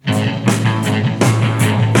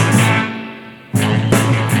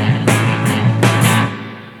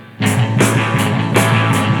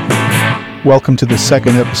Welcome to the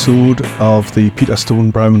second episode of the Peter Stone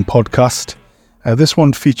Brown podcast. This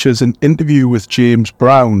one features an interview with James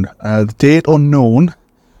Brown, the date unknown,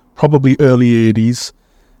 probably early 80s,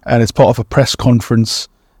 and it's part of a press conference.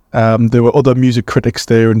 There were other music critics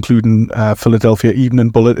there, including Philadelphia Evening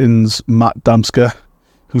Bulletin's Matt Damsker,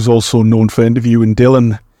 who's also known for interviewing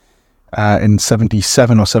Dylan in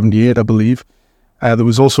 77 or 78, I believe. There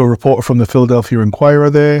was also a reporter from the Philadelphia Inquirer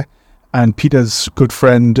there, and Peter's good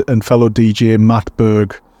friend and fellow DJ Matt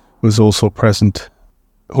Berg was also present.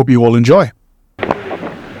 Hope you all enjoy. How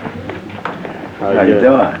you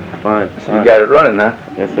doing? Fine. So you got it running, huh?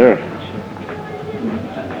 Yes, sir.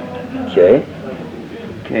 Okay.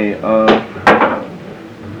 Okay,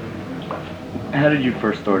 how did you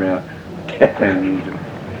first start out playing music?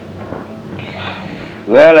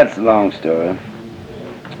 Well, that's a long story.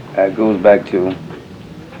 It goes back to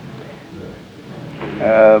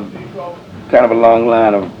kind of a long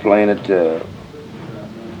line of playing at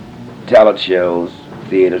talent shows,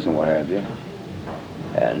 theaters, and what have you.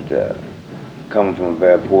 And coming from a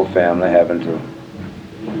very poor family, having to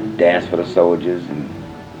dance for the soldiers and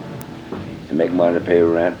to make money to pay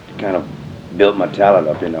rent, kind of built my talent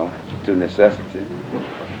up, through necessity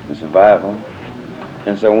and survival.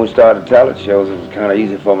 And so when we started talent shows, it was kind of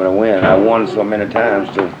easy for me to win. I won so many times,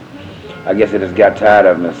 too. I guess I just got tired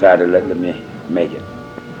of them and decided to let me make it.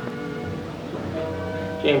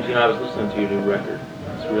 James, I was listening to your new record.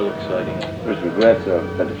 It's real exciting. First regrets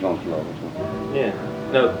that the phone flow. Yeah.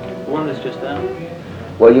 No, the one that's just out.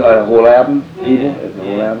 Well, you a whole album? Yeah. The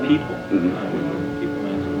whole album? People. Mm-hmm. People.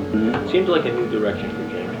 Mm-hmm. Seems like a new direction for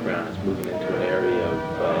James Brown. It's moving into an area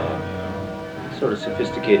of sort of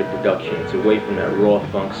sophisticated production. It's away from that raw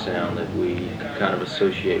funk sound that we kind of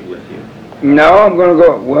associate with you. No, I'm going to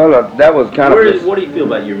go, well, that was kind of... What do you feel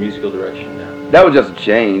about your musical direction now? That was just a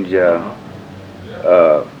change.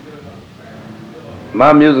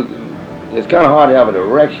 My music, it's kind of hard to have a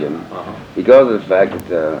direction because of the fact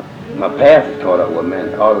that my past is caught up with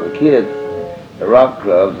me. All of the kids, the rock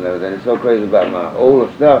clubs and everything, it's so crazy about my older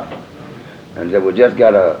stuff. And that we just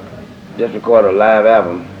recorded a live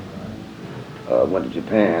album. Went to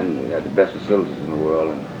Japan. We had the best facilities in the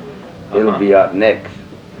world, and it'll be out next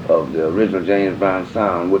of the original James Brown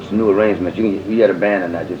sound, which new arrangements. You had a band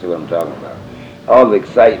in that, just what I'm talking about. All the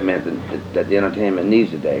excitement that the entertainment needs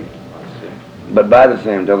today. But by the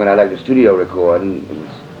same token, I like the studio recording. It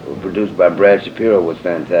was produced by Brad Shapiro, was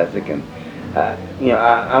fantastic, and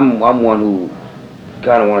I'm one who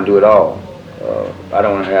kind of want to do it all. I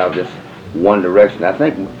don't want to have just one direction. I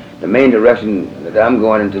think the main direction that I'm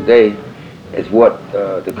going in today is what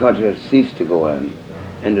the country has ceased to go in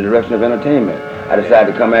the direction of entertainment. I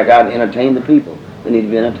decided to come back out and entertain the people. They need to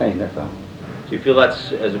be entertained, that's all. Do you feel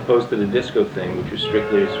that's, as opposed to the disco thing, which was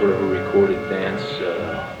strictly sort of a recorded dance?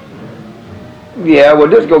 Yeah, well,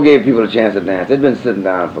 disco gave people a chance to dance. They'd been sitting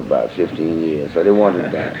down for about 15 years, so they wanted to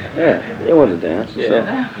dance. Yeah, they wanted to dance. Yeah.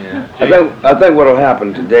 So Yeah. I think what'll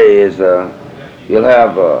happen today is you'll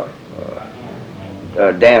have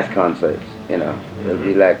dance concerts. It'll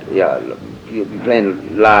be like you'll be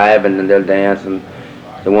playing live, and then they'll dance, and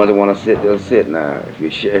the ones that want to sit, they'll sit. Now,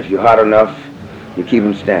 if you're hot enough, you keep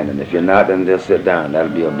them standing. If you're not, then they'll sit down.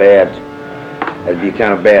 That'd be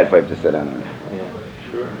kind of bad for you to sit down. Yeah,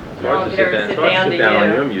 sure. It's hard to sit down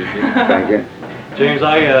on your music. Thank you. James,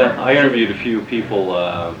 I interviewed a few people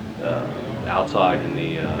outside in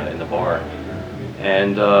the bar,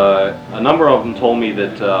 and a number of them told me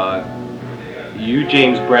that you,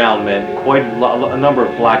 James Brown, meant quite a number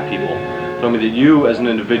of black people told me that you, as an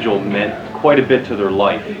individual, meant quite a bit to their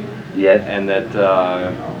life. Yes. And that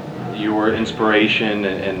you were inspiration,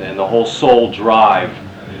 and the whole soul drive,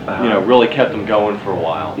 really kept them going for a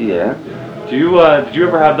while. Yeah. Did you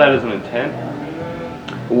ever have that as an intent?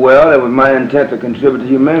 Well, it was my intent to contribute to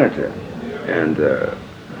humanity, and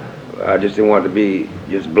I just didn't want it to be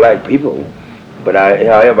just black people. But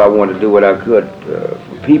however, I wanted to do what I could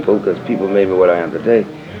for people, because people made me what I am today.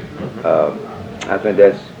 I think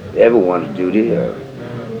that's everyone's duty.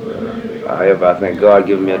 However, I think God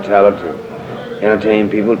gave me a talent to entertain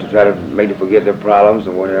people, to try to make them forget their problems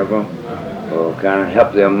or whatever, or kind of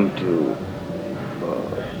help them to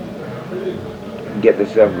get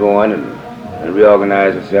themselves going and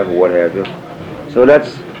reorganize themselves or what have you. So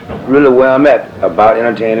that's really where I'm at, about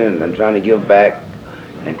entertaining and trying to give back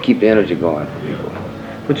and keep the energy going for people.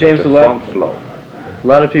 But James, a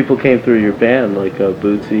lot of people came through your band, like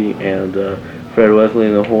Bootsie and Fred Wesley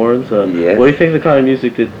and the Horns. Yes. What do you think of the kind of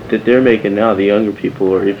music that they're making now, the younger people,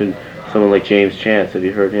 or even someone like James Chance? Have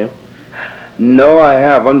you heard him? No, I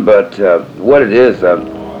haven't, but what it is,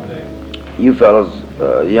 you fellas,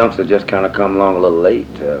 youngsters just kind of come along a little late.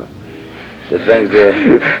 the things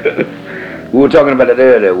that we were talking about it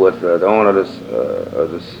earlier with the owner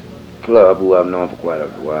of this club, who I've known for quite a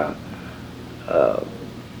while.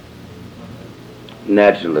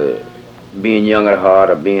 Naturally, being young at heart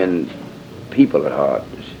or being people at heart,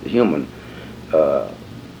 human.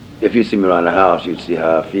 If you see me around the house, you'd see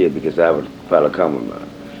how I feel, because I would probably come with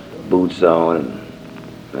my boots on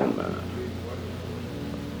and my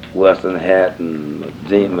western hat and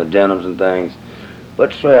my denims and things.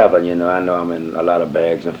 But traveling, you know I'm in a lot of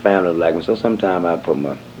bags, and family like me, so sometimes I put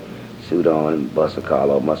my suit on and bust a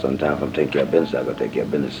collar off. Sometimes if I'm taking care of business, I go take care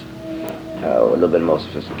of business. A little bit more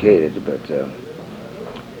sophisticated, but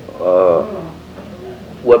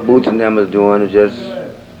what Boots and them is doing is just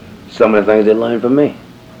some of the things they learned from me.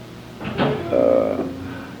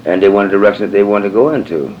 And they went a direction that they wanted to go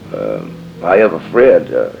into. However,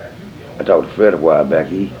 Fred, I talked to Fred a while back.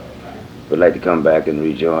 He would like to come back and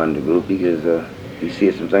rejoin the group because he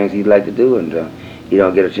sees some things he'd like to do, and he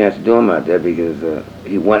don't get a chance to do them out there because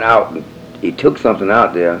he went out and he took something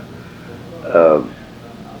out there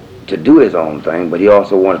to do his own thing, but he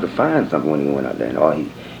also wanted to find something when he went out there, or he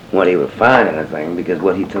wasn't able to find anything because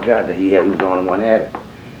what he took out there, he was the only one had it,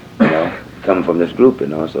 coming from this group,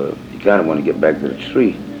 so you kind of want to get back to the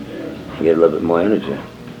tree and get a little bit more energy,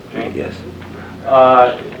 I guess.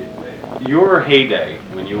 Your heyday,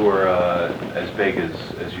 when you were as big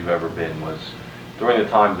as you've ever been, was during the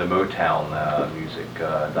time of the Motown music,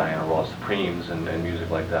 Diana Ross, the Preems, and music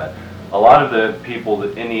like that. A lot of the people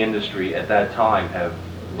that in the industry at that time have,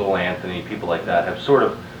 Little Anthony, people like that, have sort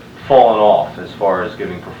of fallen off as far as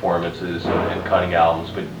giving performances and cutting albums,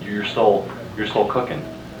 but you're still cooking.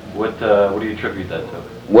 What do you attribute that to?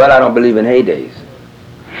 Well, I don't believe in heydays.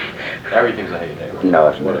 Everything's a heyday. Right? No,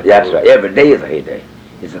 it's not. That's right. Every day is a heyday.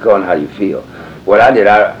 It's according to how you feel. What I did,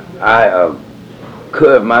 I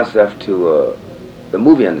curved myself to the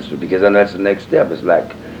movie industry, because then that's the next step. It's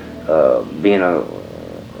like being a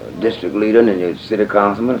district leader, and then you're city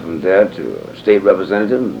councilman, from there to state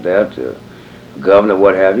representative, from there to governor,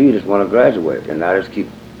 what have you. You just want to graduate, and I just keep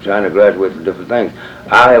trying to graduate from different things.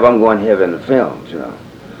 I'm going heavy in the films,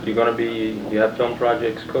 You have film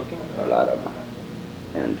projects cooking? A lot of them.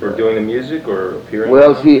 And For doing the music or appearing?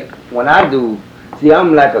 Well, when I do,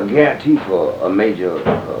 I'm like a guarantee for a major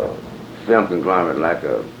film conglomerate, like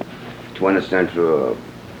a 20th Century,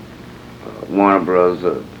 Warner Bros.,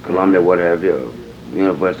 Columbia, what have you,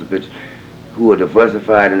 Universal Pictures, who are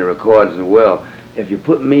diversified in the recordings as well. If you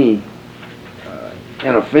put me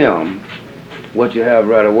in a film, what you have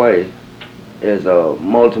right away is a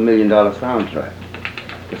multi-million-dollar soundtrack.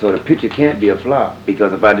 So the picture can't be a flop,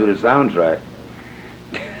 because if I do the soundtrack,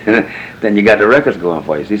 then you got the records going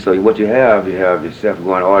for you. See, so what you have yourself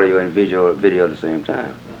going audio and video at the same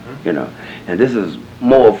time, And this is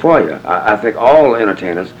more for you. I think all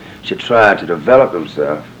entertainers should try to develop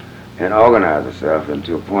themselves and organize themselves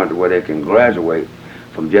into a point where they can graduate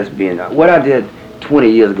from just being what I did 20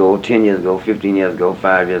 years ago, 10 years ago, 15 years ago,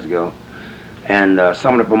 5 years ago. And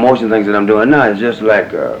some of the promotion things that I'm doing now is just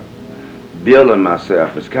like building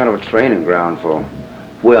myself. It's kind of a training ground for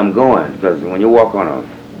where I'm going, because when you walk on a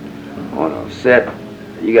set,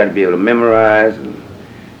 you got to be able to memorize and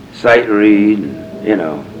sight read,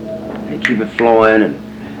 and keep it flowing,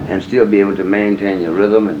 and still be able to maintain your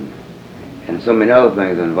rhythm and so many other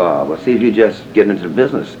things involved. But see, if you're just getting into the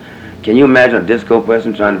business, can you imagine a disco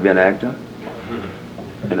person trying to be an actor?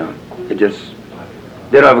 They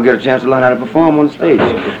don't ever get a chance to learn how to perform on the stage.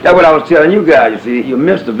 That's what I was telling you guys. You see, you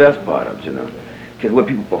missed the best part of it, because when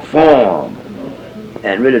people perform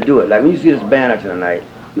and really do it, like when you see this band out tonight,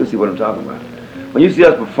 you'll see what I'm talking about. When you see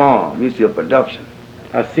us perform, you see a production.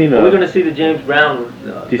 I've seen We're going to see the James Brown,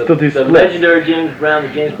 the legendary James Brown,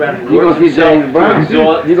 the James Brown. You're going to see James Brown.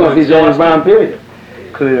 You're going to see James Brown, period.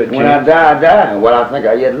 When I die, I die. And what I think,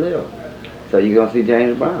 I yet live. So you're going to see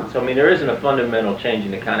James Brown. So, there isn't a fundamental change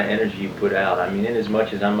in the kind of energy you put out. In as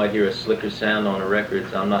much as I might hear a slicker sound on the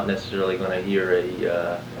records, I'm not necessarily going to hear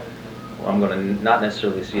I'm going to not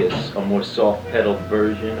necessarily see a more soft-pedaled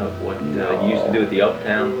version of what you used to do at the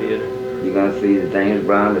Uptown Theater. You're going to see the James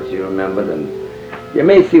Brown that you remembered, and you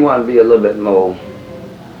may see one be a little bit more.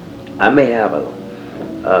 I may have a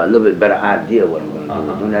little bit better idea what I'm going to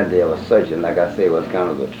do. During that day I was searching, like I say, it was kind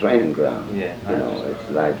of a training ground. Yeah. It's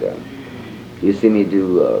like you see me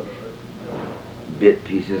do bit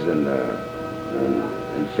pieces and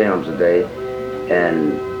films today,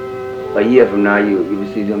 and a year from now you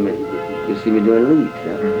see me doing leads.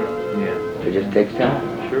 Yeah. It just takes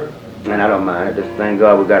time. Sure. And I don't mind it. Just thank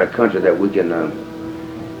God we got a country that we can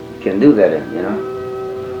do that in.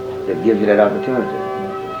 It gives you that opportunity.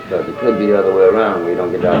 Because it could be the other way around where you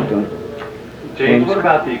don't get the opportunity. James, what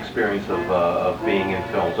about the experience of being in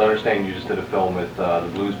films? I understand you just did a film with the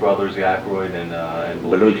Blues Brothers, the Aykroyd, and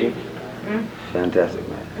Belushi. Fantastic,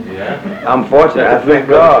 man. Yeah. I'm fortunate. I thank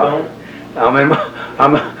God. I mean,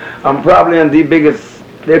 I'm probably in the biggest.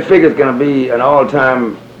 They figure it's gonna be an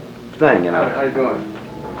all-time thing, you know. How you doing?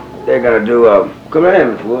 They're gonna do come right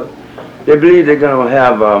in, Mr. Wood. They believe they're gonna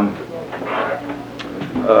have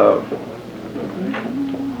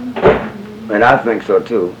and I think so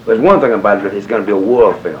too. But one thing about it, it's gonna be a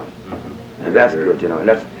world film, and that's good, you know. And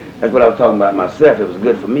that's what I was talking about myself. It was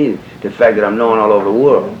good for me, the fact that I'm known all over the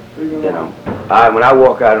world, you know. When I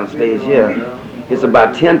walk out on stage here, it's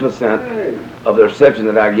about 10% of the reception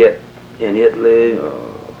that I get in Italy,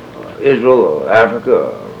 Israel, or Africa,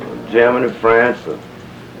 or Germany, France, or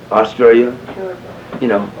Australia. You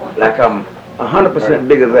know, like I'm 100%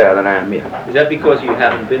 bigger there than I am here. Is that because you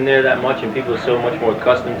haven't been there that much and people are so much more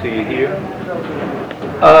accustomed to you here?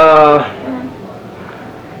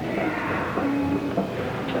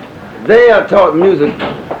 They are taught music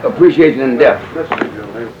appreciation in depth.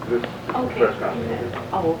 Okay.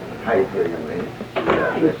 Oh. How you feel, young lady?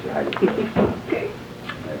 How you feel?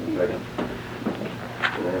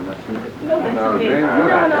 No, that's okay. No,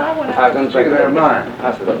 I want to. I was going to take it out of mine. I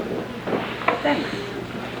said, Thanks.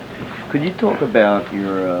 Could you talk about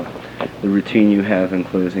your the routine you have in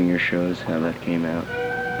closing your shows, how that came out?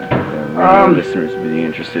 Listeners would be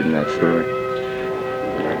interested in that story.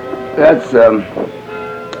 That's,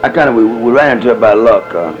 we ran into it by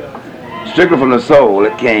luck. Strictly from the soul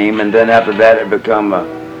it came, and then after that it became a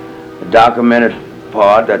documented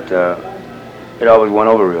part that it always went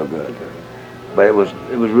over real good. But it was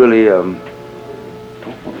really, okay,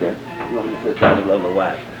 you want me to sit down to love my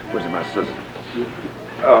wife, which is my sister.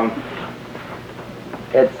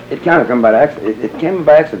 It kind of came by accident. It came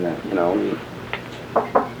by accident, you know.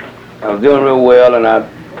 I was doing real well, and I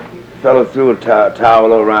fell through a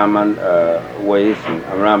towel around my waist and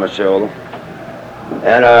around my shoulder,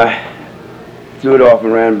 and I threw it off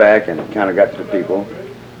and ran back, and kind of got to the people.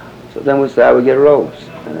 So then we decided we'd get roles,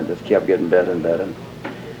 and it just kept getting better and better,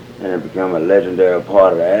 and it became a legendary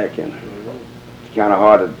part of the act, and it's kind of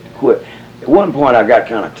hard to quit. At one point, I got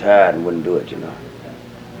kind of tired and wouldn't do it, you know.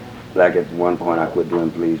 Like at one point, I quit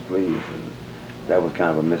doing Please, Please, and that was kind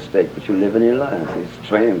of a mistake. But you live in your life. It's a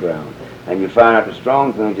training ground. And you find out the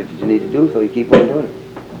strong things that you need to do, so you keep on doing it.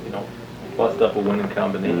 You know, bust up a winning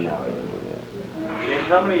combination. James,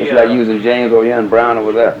 how many? It's like using James O'Yan and Brown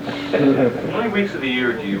over there. How many weeks of the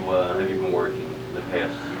year have you been working the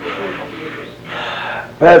past?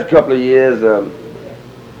 Past couple of years,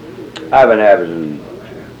 I've been averaging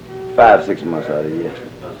 5-6 months out of the year.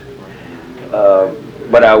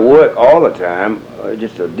 But I work all the time,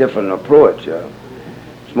 just a different approach.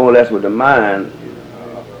 It's more or less with the mind,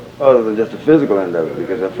 other than just the physical end of it,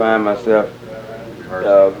 because I find myself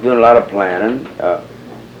doing a lot of planning,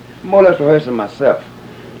 more or less rehearsing myself,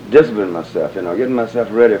 disciplining myself, you know, getting myself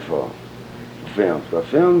ready for films. But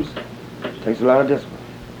films takes a lot of discipline.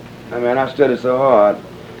 I mean, I studied so hard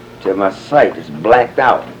till my sight is blacked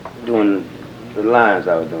out doing the lines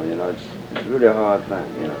I was doing, you know. It's really a hard thing,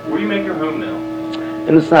 you know. Where do you make your home now?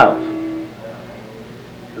 In the South.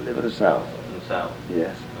 I live in the South. In the South?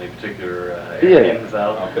 Yes. Any particular area in the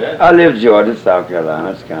South? Okay. I live Georgia, South Carolina.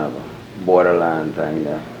 It's kind of a borderline thing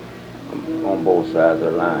there. I'm on both sides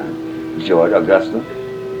of the line. Georgia, Augusta.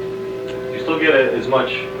 Do you still get as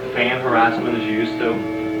much fan harassment as you used to?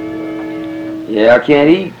 Yeah, I can't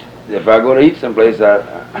eat. If I go to eat someplace, we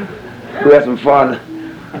had some fun.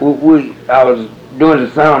 I was doing the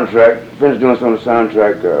soundtrack, finished doing some of the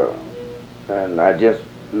soundtrack, and I just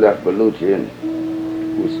left Belushi and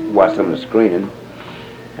watched some of the screening.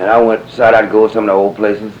 And I decided I'd go to some of the old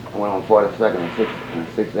places. I went on 42nd and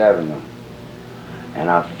 6th Avenue. And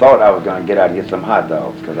I thought I was going to get out and get some hot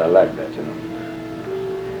dogs, because I like that, you know.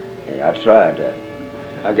 Yeah, I tried that.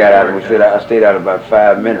 I got out and I stayed out about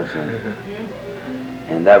 5 minutes,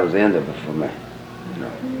 and that was the end of it for me. You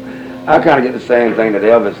know. I kind of get the same thing that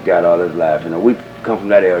Elvis got all his life. You know, we come from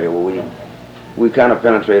that area where we kind of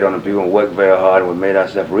penetrate on the people and work very hard, and we made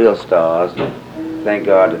ourselves real stars. And thank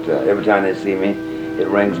God that every time they see me, it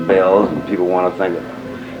rings bells, and people want to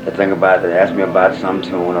think about it. They ask me about some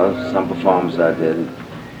tune or some performance I did.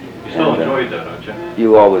 You still enjoy it though, don't you?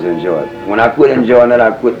 You always enjoy it. When I quit enjoying it,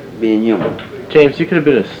 I quit being human. James, you could have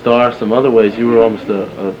been a star some other ways. You were almost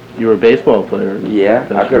you were a baseball player. Yeah,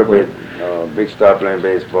 I could have been a big star playing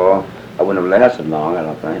baseball. I wouldn't have lasted long, I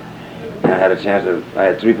don't think. And I had a chance I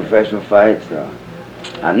had 3 professional fights.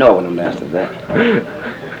 I know I wouldn't have lasted that.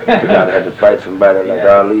 I'd have to fight somebody like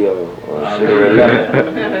Ali or Sugar Ray Leonard.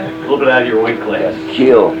 A little bit out of your weight class.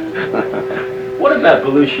 Kill. What about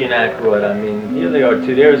Belushi and Aykroyd? I mean, here they are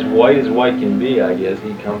too. They're as white can be, I guess.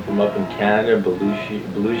 He come from up in Canada.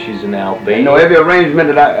 Belushi's in Albania. They know every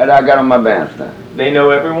arrangement that I got on my bandstand. They know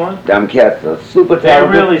everyone? Them cats are super They're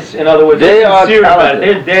talented. really, in other words, They are sincere about it.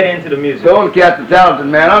 talented. They're dead into the music. Those cats are talented,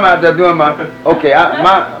 man. I'm out there doing my... Okay,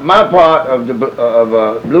 my part of the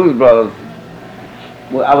Blues Brothers,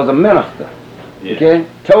 well, I was a minister. Yeah. Okay?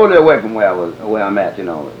 Totally away from where I'm at, you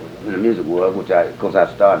know, in the music world, which of course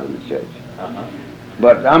I started in the church.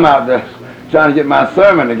 But I'm out there trying to get my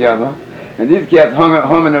sermon together, and these cats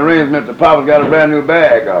humming arrangements that Papa's got a brand new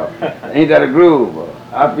bag of. Ain't that a groove?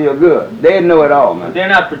 I feel good. They know it all, man. But they're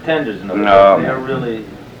not pretenders, no. They're really...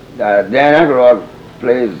 Dan Aykroyd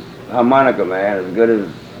plays harmonica, man, as good as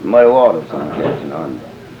Muddy Waters, some cats, you know.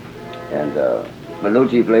 And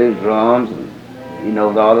Belushi plays drums, and he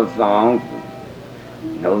knows all the songs,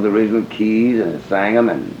 and he knows the original keys, and he sang them,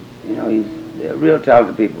 and, you know, they're real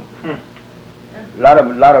talented people. A lot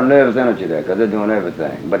of nervous energy there, because they're doing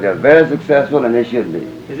everything. But they're very successful, and they should be.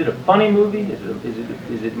 Is it a funny movie?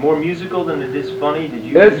 Is it more musical than it is funny?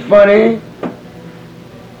 It's funny.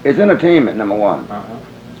 It's entertainment, number one.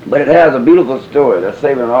 But it has a beautiful story. They're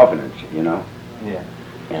saving an orphanage, you know. Yeah.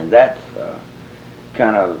 And that's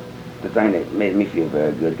kind of the thing that made me feel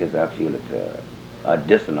very good, because I feel it's a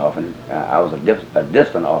distant orphan. I was a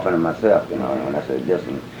distant orphan myself, you know. And when I say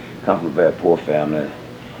distant, come from a very poor family.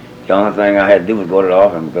 The only thing I had to do was go to the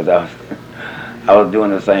orphan, because I was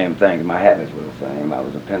doing the same thing. My habits were the same. I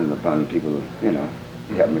was dependent upon people, you know,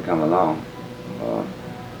 to help me come along.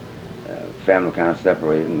 Family kind of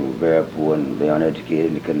separated, and were very poor, and they uneducated,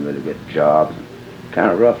 and they couldn't really get jobs.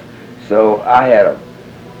 Kind of rough. So I had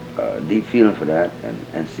a deep feeling for that,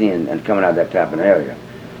 and seeing and coming out of that type of area.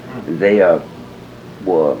 They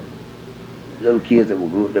were little kids that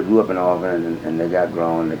grew up in orphan, and they got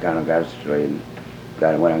grown. They kind of got straight, and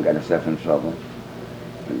went and got themselves in trouble.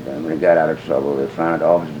 And when they got out of trouble, they found out the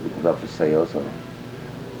orphanage was up for sale, so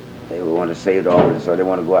they wanted to save the orphanage, so they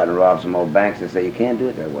wanted to go out and rob some more banks. They said, you can't do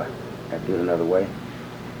it that way. You have to do it another way.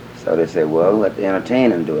 So they said, well, let the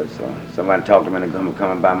entertainin do it. So somebody talked them into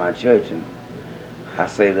coming by my church, and I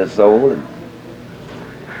saved their soul, and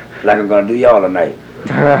like I'm going to do y'all tonight.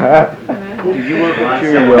 Did you work with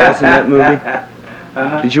Junior Wells in that movie?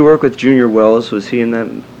 Did you work with Junior Wells? Was he in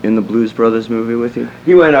the Blues Brothers movie with you?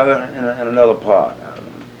 He went in another part,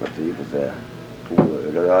 but he was there.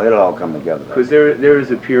 It'll all come together. Because there was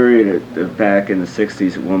a period back in the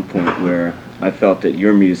 60s at one point where I felt that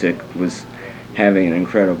your music was having an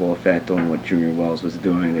incredible effect on what Junior Wells was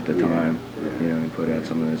doing at the time. Yeah. You know, he put out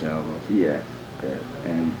some of his albums. Yeah.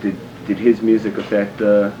 And did his music affect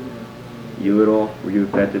you at all? Were you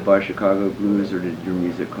affected by Chicago blues, or did your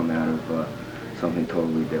music come out of something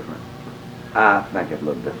totally different? I think it's a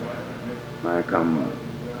little different. Mine come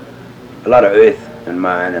a lot of earth in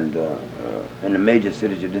mine, and in the major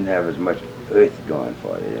cities you didn't have as much earth going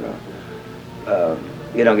for you, you know.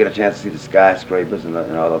 You don't get a chance to see the skyscrapers and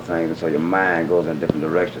all those things, and so your mind goes in a different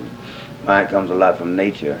direction. Mine comes a lot from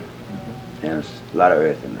nature, and it's a lot of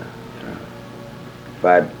earth in there.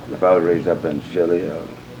 If I was raised up in Philly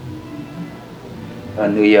or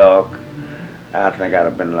New York, I think I'd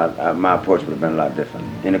have been my approach would have been a lot different.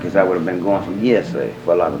 You know, because I would have been going from hearsay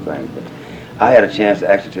for a lot of things. But I had a chance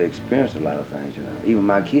to experience a lot of things, you know. Even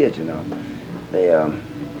my kids, you know, they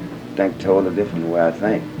think totally different the way I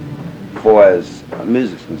think. As far as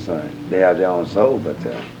music's concerned, they have their own soul, but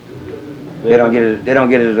they don't get it. They don't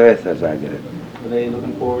get it as earth as I get it. Are they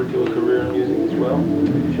looking forward to a career in music as well?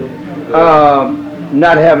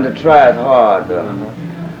 Not having to try as hard.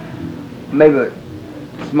 Maybe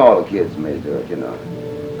smaller kids may do it, you know.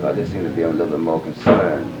 They seem to be a little bit more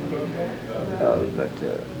concerned. But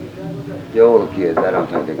the older kids, I don't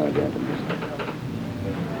think they're going to get into music.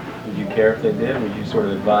 Would you care if they did? Would you sort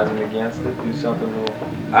of advise them against it? Do something a little...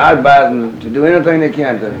 I advise them to do anything they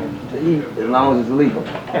can to eat, as long as it's legal.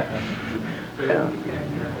 Yeah.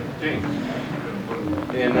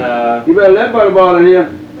 You better let Butterball in here.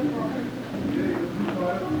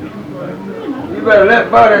 You better let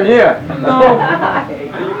Butter in here. No.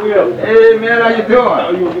 Hey man, how you doing?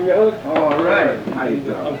 Oh, you want to give me a hug? All right. How you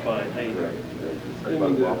doing? I'm fine. How you doing? I didn't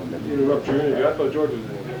mean to interrupt your interview. I thought George was in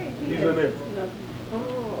here. He's in there.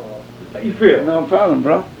 Oh. How you feel? No problem,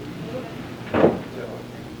 bro.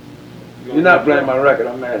 You're not playing my record,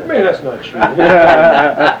 I'm mad at you. Man, that's not true.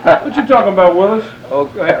 What you talking about, Willis?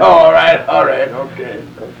 Okay. All right. Okay.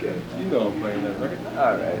 You know I'm playing that record.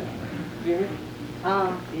 All right. Yeah.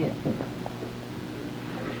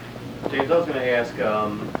 James, I was going to ask,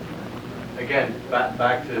 again,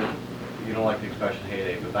 back to, you don't like the expression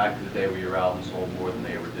heyday, but back to the day where your album sold more than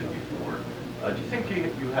they ever did before. Do you think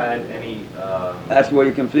you had any? That's where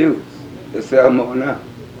you're confused. They sell more now.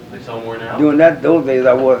 They sell more now. During those days,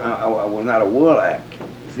 I was not a world act.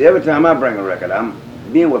 See, every time I bring a record, I'm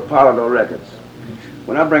being with Polydor Records.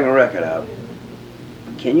 When I bring a record out,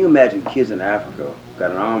 can you imagine kids in Africa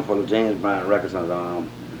got an arm full of James Brown records on his arm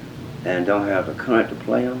and don't have the current to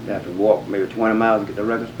play them? They have to walk maybe 20 miles to get the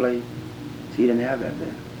records played. See, he didn't have that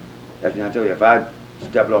then. That's when I tell you, if I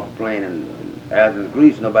stepped off a plane in Athens,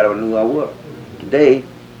 Greece, nobody would have knew who I was. Today,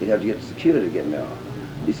 you'd have to get the security to get me on.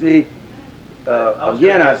 You see,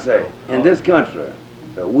 again I say, in this country,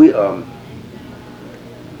 we are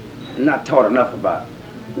not taught enough about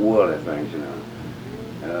worldly things, you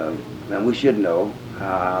know. And we should know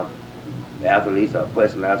how athletes or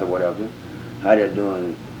personalities or whatever, how they're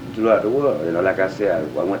doing throughout the world. You know, like I said,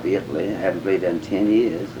 I went to Italy, I hadn't played there in 10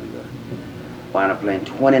 years, and wound up playing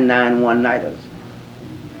 29 one-nighters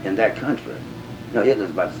in that country. You know, Italy's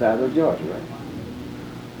about the size of Georgia, right?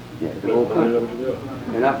 Yeah, the whole country.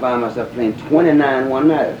 And I found myself playing 29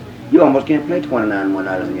 one-nighters. You almost can't play 29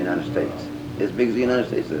 one-nighters in the United States. As big as the United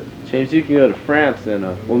States is. James, you can go to France and,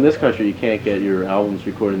 well, in this country you can't get your albums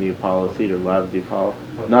recorded in the Apollo Theater, live at the Apollo.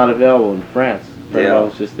 Not available in France. Yeah. I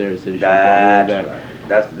was just there to say That's right.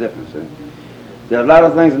 That's the difference. There are a lot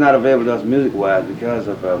of things that are not available to us music-wise because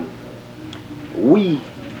of, we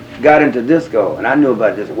got into disco, and I knew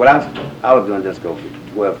about this. Well, I was doing disco for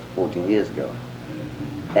 12, 14 years ago.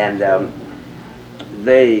 And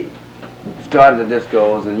they started the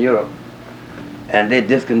discos in Europe, and they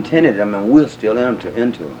discontinued them, and we're still into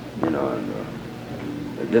them, you know. And,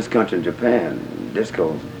 this country in Japan,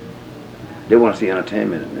 discos, they want to see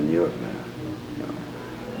entertainment in Europe, man. You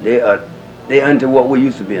know. They're into what we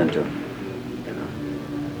used to be into. You know,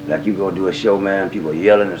 like you go do a show, man, people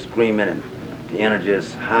yelling and screaming, and the energy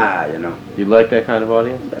is high. You know. You like that kind of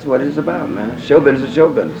audience? That's what it's about, man. Show business is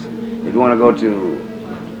show business. If you want to go to,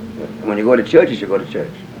 when you go to church, you should go to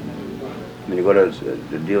church. When you go to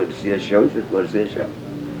see a show, you should go to see a show.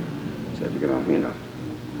 So if you're gonna, you know,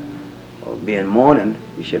 or be in mourning,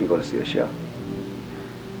 you shouldn't go to see a show.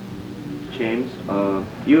 James,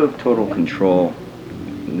 you have total control,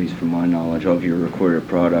 at least from my knowledge, of your recorded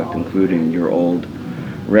product, including your old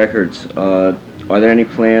records. Are there any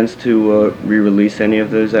plans to re-release any of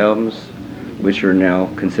those albums, which are now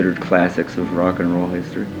considered classics of rock and roll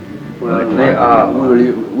history? Well, they are.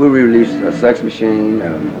 We released Sex Machine.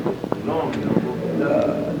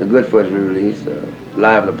 The Good Foot's re-released.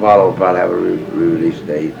 Live at Apollo will probably have a re-release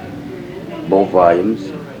date. Both volumes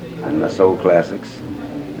and the Soul Classics.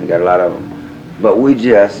 I got a lot of them. But we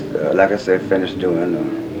just, like I said, finished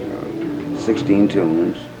doing 16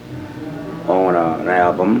 tunes on an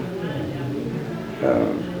album.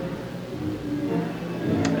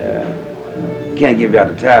 Can't give you out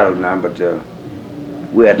the titles now, but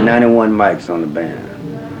we had 91 mics on the band.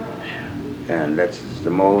 And that's the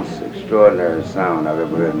most extraordinary sound I've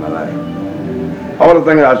ever heard in my life. All the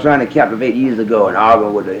things I was trying to captivate years ago and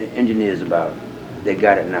arguing with the engineers about, they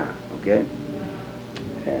got it now, okay?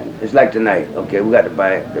 And it's like tonight, okay, we got the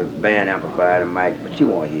band amplified and mic, but you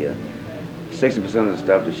won't hear. 60% of the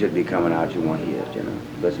stuff that should be coming out, you won't hear, you know.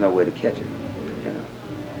 There's no way to catch it, you know.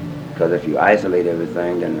 Because if you isolate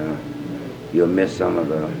everything, then you'll miss some of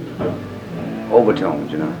the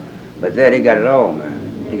overtones, you know. But there, they got it all,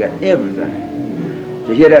 man. They got everything.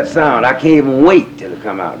 To hear that sound, I can't even wait till it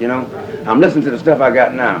come out, you know. I'm listening to the stuff I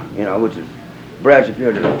got now, you know, which is, Brad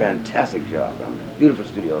Shapiro did a fantastic job. Beautiful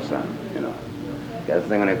studio sound, you know. Got a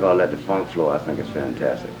thing when they call that the funk floor. I think it's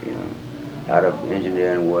fantastic, you know. Out of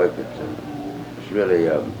engineering work, it's really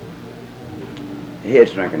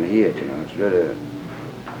head-shrinking to hear it, you know. It's really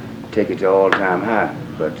take it to all-time high.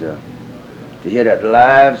 But to hear that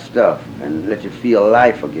live stuff and let you feel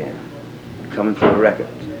life again, coming through the record,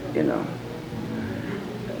 you know.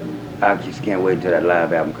 I just can't wait until that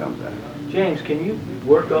live album comes out. James, can you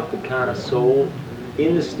work up the kind of soul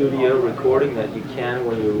in the studio recording that you can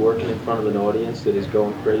when you're working in front of an audience that is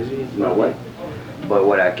going crazy? No way. But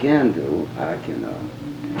what I can do, I can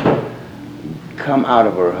come out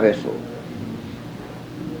of a rehearsal.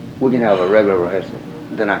 We can have a regular rehearsal,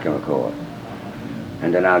 then I can record.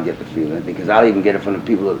 And then I'll get the feeling, because I'll even get it from the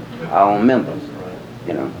people, our own members,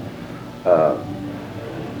 you know.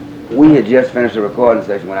 We had just finished a recording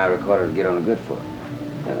session when I recorded Get on the Good Foot,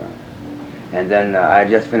 you know. And then I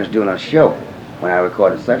just finished doing a show when I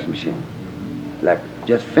recorded Sex Machine. Like,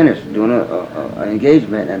 just finished doing an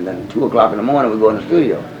engagement, and then 2 o'clock in the morning we go in the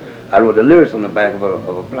studio. I wrote the lyrics on the back of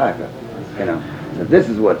a placard, you know. So this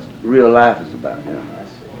is what real life is about, you know.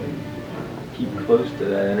 Keep close to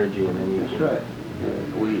that energy, and then you... That's right.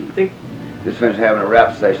 Yeah, we just finished having a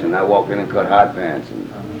rap session, and I walked in and cut hot pants,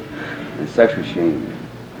 and and sex machine,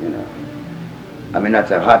 you know. I mean,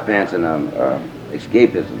 that's hot pants and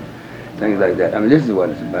escapism, things like that. I mean, this is what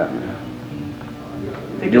it's about, man.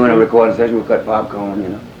 Doing a recording session, we cut popcorn, you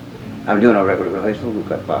know. I'm doing a record rehearsal, we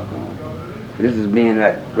cut popcorn. But this is being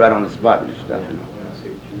right on the spot and stuff, you know.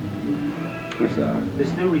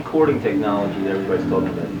 This new recording technology that everybody's talking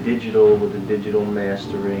about, digital with the digital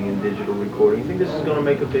mastering and digital recording, you think this is going to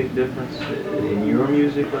make a big difference in your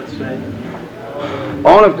music, let's say?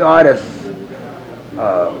 All of the artists,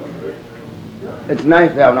 it's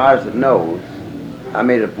nice to have an artist that knows. I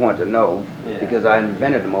made it a point to know, because I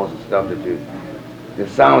invented most of the stuff that the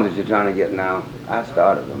sounds that you're trying to get now, I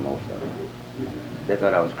started with most of them. They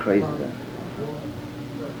thought I was crazy then.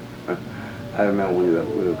 I remember we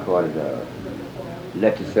recorded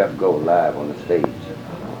Let Yourself Go live on the stage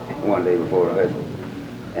one day before rehearsal.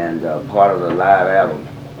 And part of the live album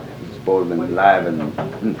was supposed to be live at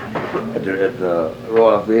the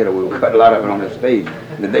Royal Theater. We would cut a lot of it on the stage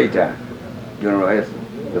in the daytime during rehearsal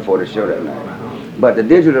before the show that night. But the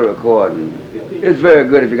digital recording is very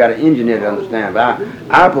good if you got an engineer to understand. But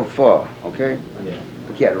I prefer, okay?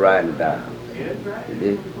 You can't ride the dial.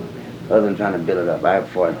 Other than trying to build it up, I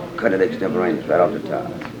prefer cut it extemporaneous right off the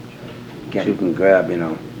top. You can grab, you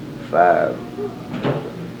know, 5.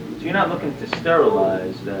 So you're not looking to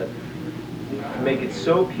sterilize that, make it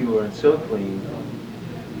so pure and so clean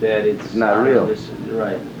that it's not real.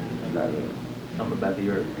 Right. It's not real. Something about the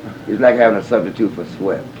earth. It's like having a substitute for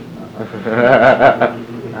sweat. I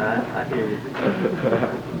hear you.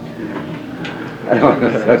 I don't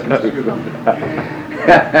want a substitute.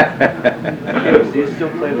 Do you still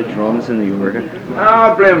play the drums and the organ?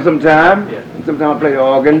 I'll play them sometime. Sometimes I play the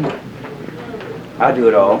organ. I do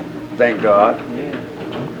it all. Thank God. So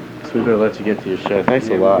we better let you get to your show. Thanks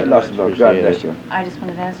a lot. God bless you. I just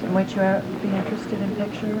wanted to ask you, might you be interested in the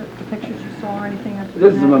pictures you saw or anything?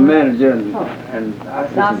 This is my manager, and I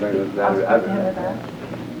I'll speak to him about it.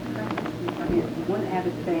 One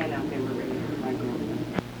avid fan out there.